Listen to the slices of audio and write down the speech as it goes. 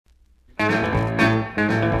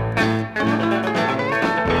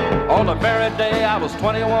the very day I was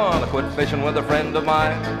 21, I quit fishing with a friend of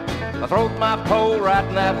mine. I throwed my pole right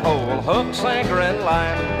in that hole, hook, sinker, and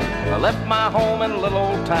line. I left my home in a little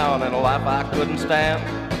old town and a life I couldn't stand.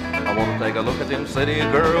 I want to take a look at them city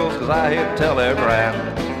girls, 'cause I hear tell they're grand.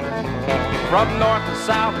 From north to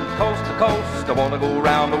south and coast to coast, I want to go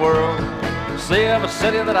around the world, see every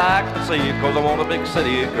city that I can see, 'cause I want a big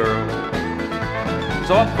city girl.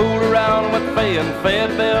 So I fooled around with Faye in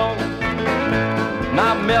Fayetteville, and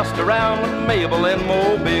I messed around with Mabel in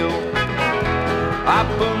Mobile. I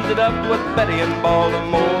boozed it up with Betty in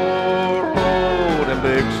Baltimore. Oh, them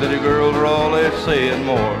big city girls are all they say and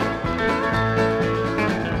more.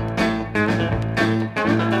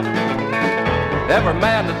 Every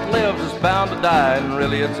man that lives is bound to die, and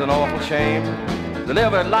really it's an awful shame to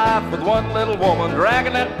live a life with one little woman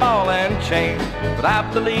dragging that ball and chain. But I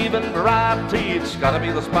believe in variety, it's gotta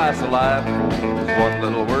be the spice of life. There's one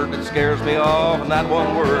little word that scares me off, and that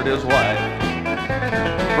one word is wife.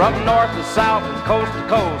 From north to south and coast to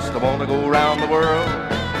coast, I want to go around the world,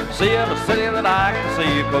 see every city that I can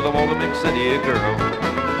see, 'cause I want a big city girl.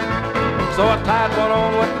 So I tied one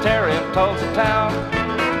on with Terry in Tulsa town.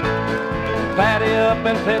 Patty up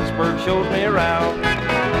in Pittsburgh showed me around.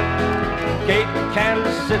 Kate in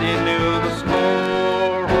Kansas City knew the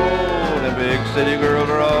score. Oh, the big city girls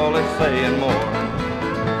are all they say and more.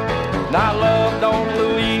 And I loved on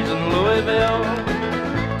Louise and Louisville.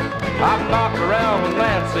 I've knocked around with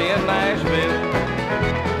Nancy in Nashville.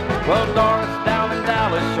 Well, Doris down in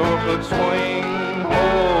Dallas sure could swing.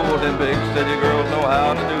 Oh, them big city girls know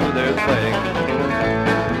how to do their thing.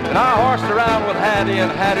 And I horsed around with Hattie in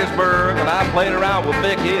Hattiesburg, and I played around with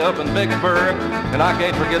Vicky up in Vicksburg, and I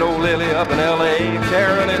can't forget old Lily up in L.A.,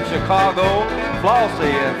 Sharon in Chicago,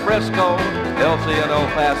 Flossie in Frisco, Elsie in El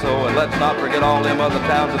Paso, and let's not forget all them other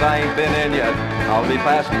towns that I ain't been in yet. I'll be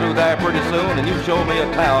passing through there pretty soon, and you show me a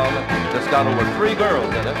town that's got over 3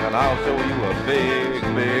 girls in it, and I'll show you a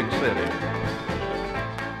big, big city.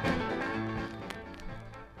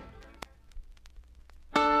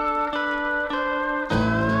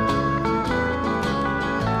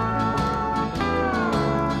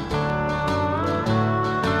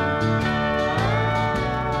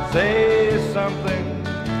 Say something,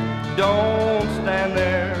 don't stand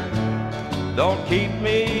there, don't keep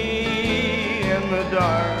me in the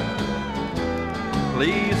dark.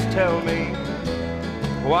 Please tell me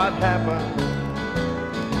what happened,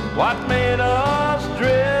 what made us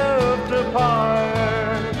drift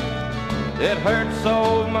apart. It hurts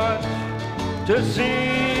so much to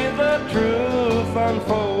see the truth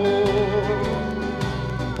unfold.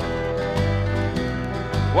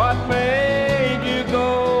 What made you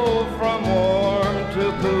go from warm to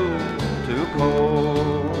cool to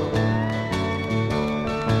cold?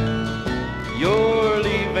 You're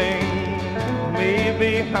leaving me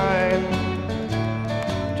behind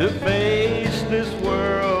to face this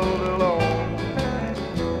world alone.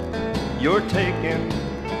 You're taking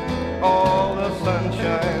all the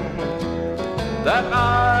sunshine that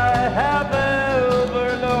I have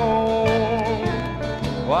ever known.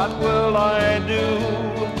 What will I do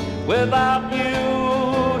without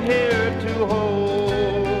you here to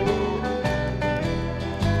hold?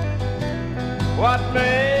 What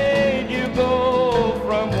made you go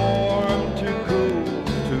from warm to cool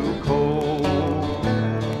to cold?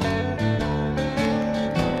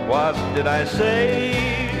 What did I say?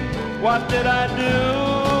 What did I do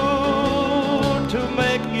to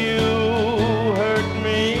make you hurt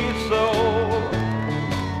me so?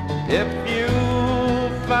 If you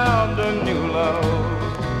found a new love,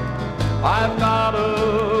 I've got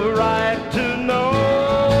a right to know.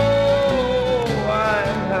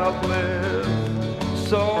 I'm helpless,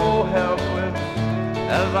 so helpless,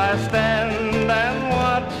 as I stand and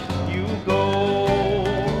watch you go.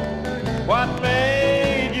 What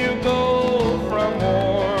made you go from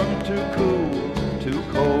warm to cool to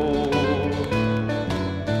cold?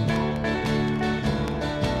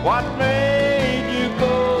 What made